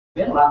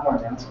We had a lot more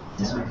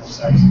announcements.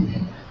 Sorry.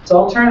 So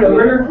I'll turn it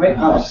over. Wait.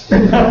 Oh.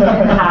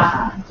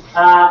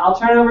 I'll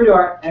turn it over to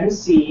our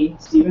MC,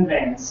 Stephen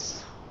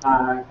Vance,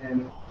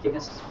 and give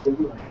us the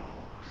ruling.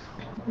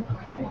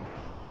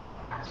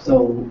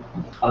 So,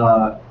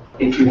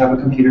 if you have a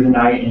computer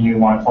tonight and you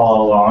want to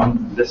follow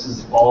along, this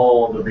is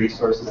all the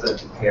resources that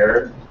are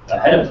prepared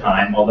ahead of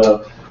time,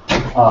 although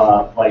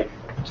like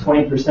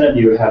 20% of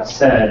you have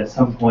said at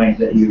some point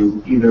that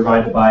you either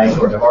ride the bike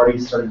or have already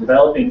started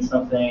developing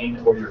something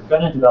or you're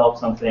going to develop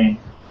something.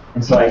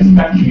 And so I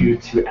expect you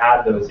to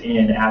add those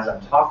in as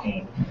I'm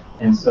talking.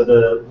 And so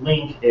the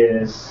link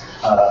is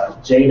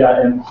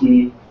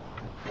j.mp,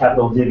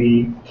 capital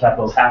Divvy,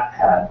 capital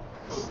half-pad.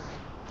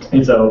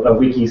 It's a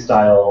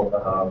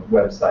wiki-style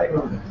website.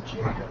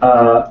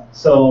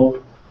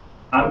 So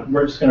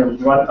we're just going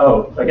to run.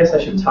 Oh, I guess I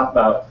should talk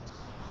about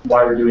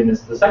why we're doing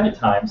this the second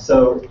time.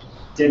 So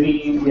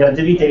we had a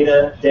Divvy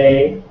Data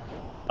Day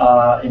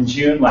in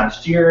June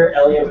last year.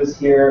 Elliot was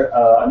here.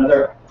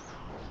 Another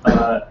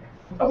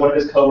one of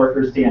his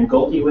coworkers, Dan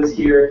Golke, was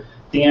here.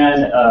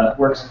 Dan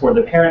works for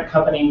the parent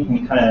company.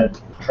 He kind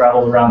of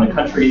traveled around the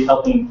country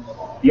helping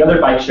the other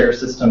bike share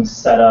systems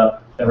set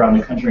up around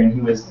the country, and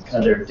he was kind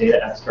of their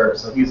data expert.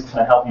 So he was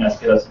kind of helping us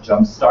get us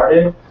jump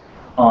started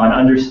on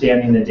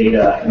understanding the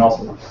data, and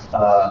also,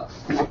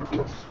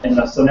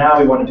 so now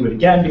we want to do it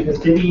again because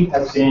Divvy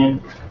has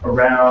been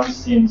around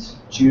since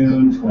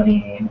June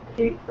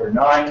 28th or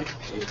 9th,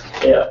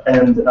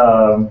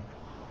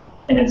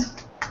 and it's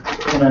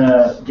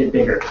gonna get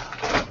bigger.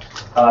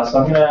 So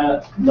I'm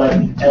gonna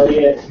let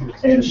Elliot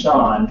and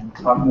Sean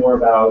talk more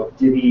about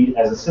Divvy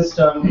as a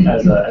system,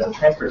 as a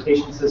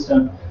transportation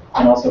system,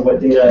 and also what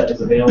data is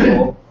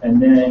available.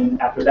 And then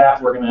after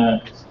that, we're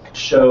gonna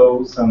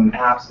show some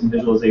apps and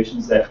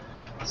visualizations that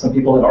some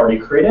people have already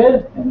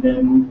created, and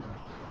then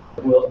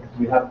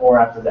we have more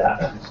after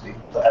that.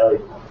 So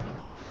Elliot.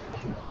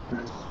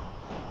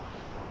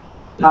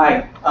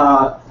 Hi,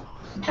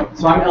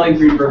 so I'm Elliot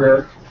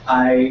Greenberger.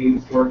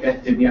 I work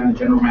at Divvy. I'm the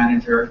general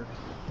manager,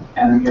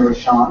 and I'm here with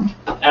Sean.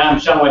 And I'm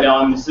Sean Waddell.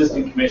 I'm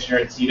assistant commissioner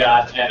at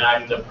CDOT, and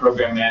I'm the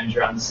program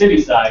manager on the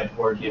city side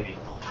for Divvy.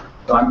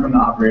 So I'm from the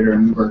operator,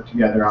 and we work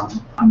together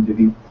on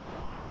Divvy.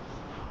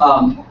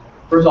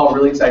 First of all,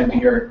 really excited to be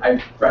here.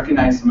 I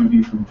recognize some of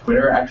you from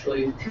Twitter,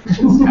 actually, which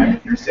is kind of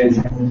interesting.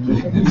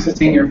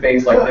 Seeing your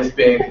face like this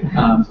big,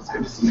 so it's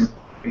good to see your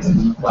face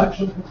in the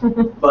flesh.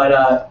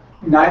 But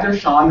neither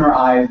Sean nor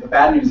I, the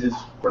bad news is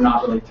we're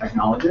not really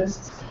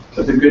technologists,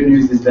 but the good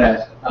news is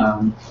that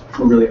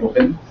we're really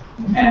open.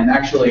 And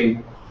actually,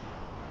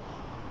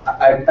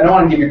 I don't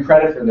want to give you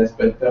credit for this,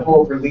 but the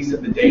whole release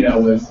of the data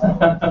was,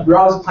 we were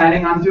always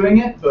planning on doing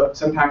it, but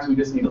sometimes we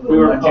just need a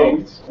little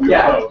nudging. We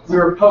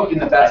were poked in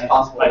the best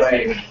possible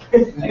way.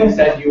 And you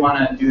said you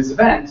want to do this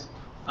event,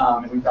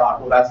 and we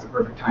thought, well, that's the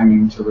perfect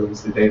timing to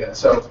release the data.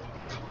 So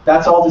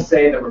that's all to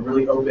say that we're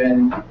really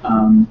open.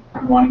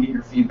 We want to get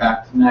your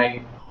feedback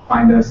tonight.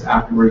 Find us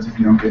afterwards if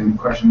you don't get any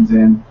questions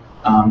in.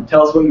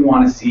 Tell us what you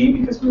want to see,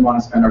 because we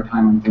want to spend our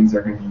time on things that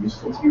are going to be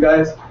useful to you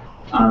guys.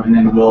 And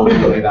then we'll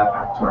relay that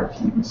back to our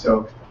team.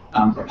 So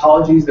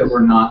apologies that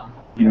we're not,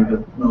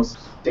 the most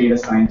data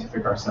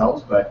scientific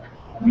ourselves, but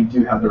we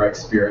do have the right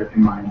spirit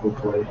in mind,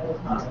 hopefully.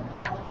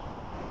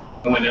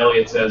 And when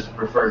Elliot says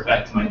refer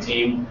back to my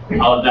team,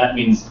 all of that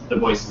means the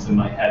voices in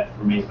my head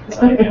for me, because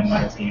I am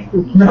my team.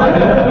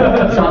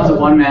 Sean's a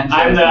one-man show.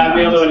 I'm the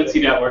only one at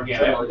CDOT working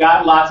on it. I've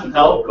got lots of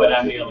help, but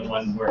I'm the only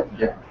one working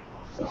on it.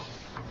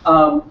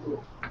 Yeah.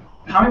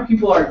 How many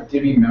people are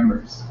Divvy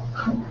members?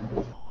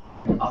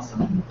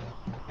 Awesome.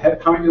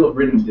 How many people have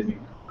written Divvy?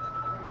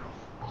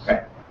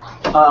 Okay.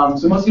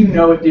 So most of you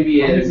know what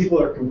Divvy is. How many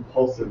people are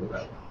compulsive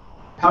about it?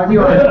 How many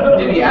people are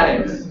Divvy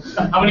addicts?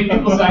 How many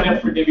people signed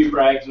up for Divvy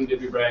Brags when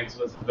Divvy Brags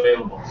was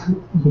available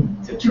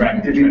to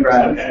track Divvy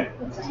Brags. Okay.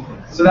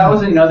 So that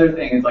was another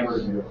thing. It's like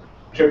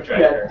Trip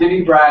tracker. Yeah,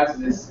 Divvy Brags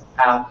is this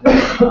app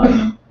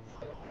that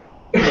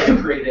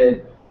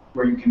created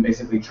where you can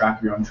basically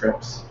track your own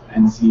trips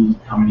and see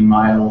how many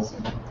miles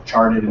and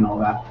chart it and all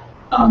that.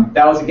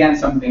 That was, again,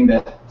 something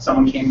that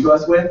someone came to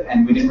us with,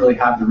 and we didn't really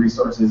have the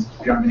resources.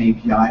 We don't have an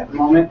API at the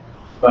moment,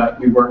 but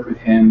we worked with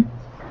him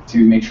to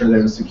make sure that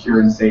it was secure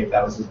and safe.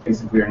 That was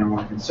basically our number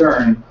one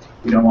concern.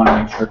 We don't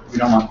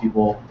want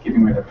people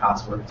giving away their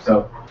password.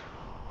 So,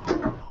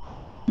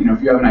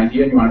 if you have an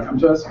idea and you want to come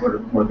to us, we're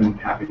more than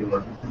happy to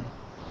work with you.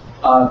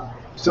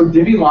 So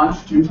Divvy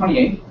launched June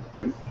 28th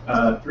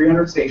with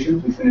 300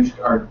 stations. We finished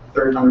our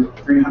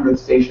 300th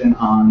station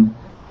on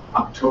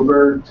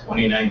October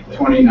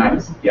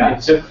 29th. Yeah.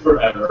 It took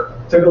forever.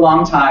 It took a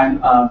long time,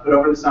 but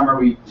over the summer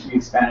we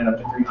expanded up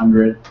to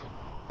 300.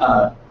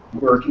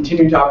 We're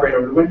continuing to operate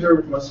over the winter,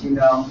 which most of you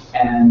know,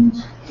 and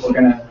we're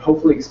going to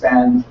hopefully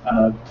expand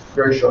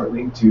very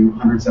shortly to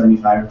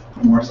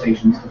 175 more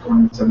stations, to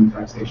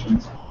 475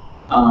 stations.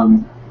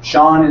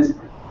 Sean is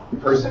the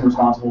person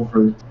responsible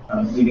for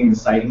leading the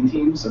siting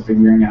team, so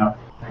figuring out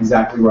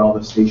exactly where all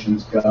the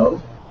stations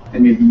go,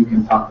 and maybe you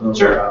can talk a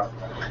little bit about.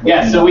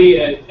 Yeah, so we,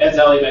 as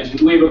Ellie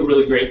mentioned, we have a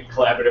really great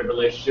collaborative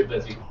relationship.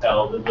 As you can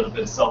tell, a little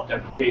bit of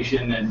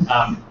self-deprecation, and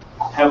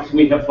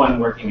we have fun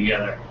working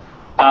together.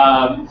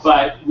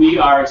 But we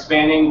are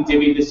expanding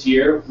Divvy this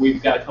year.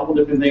 We've got a couple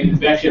different things.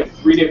 We actually have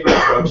 3 different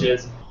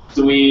approaches.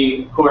 So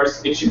we, of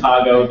course, it's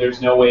Chicago.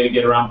 There's no way to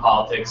get around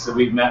politics. So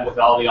we've met with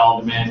all the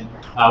aldermen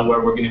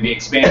where we're going to be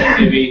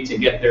expanding Divvy to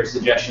get their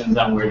suggestions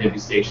on where Divvy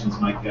stations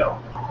might go.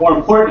 More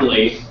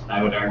importantly,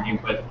 I would argue,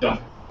 but don't,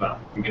 well,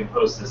 you're going to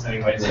post this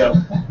anyway, so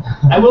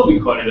I will be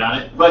quoted on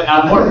it. But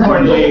more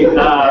importantly,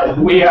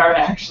 we are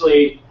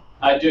actually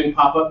doing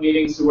pop-up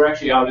meetings, so we're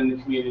actually out in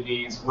the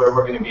communities where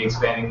we're going to be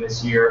expanding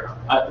this year,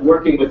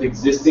 working with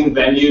existing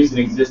venues and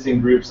existing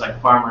groups like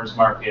farmers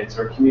markets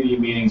or community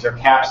meetings or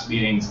CAPS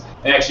meetings,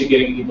 and actually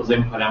getting people's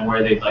input on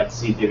where they'd like to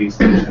see Divvy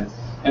stations.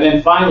 And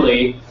then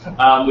finally,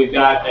 we've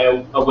got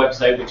a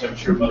website, which I'm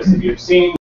sure most of you have seen,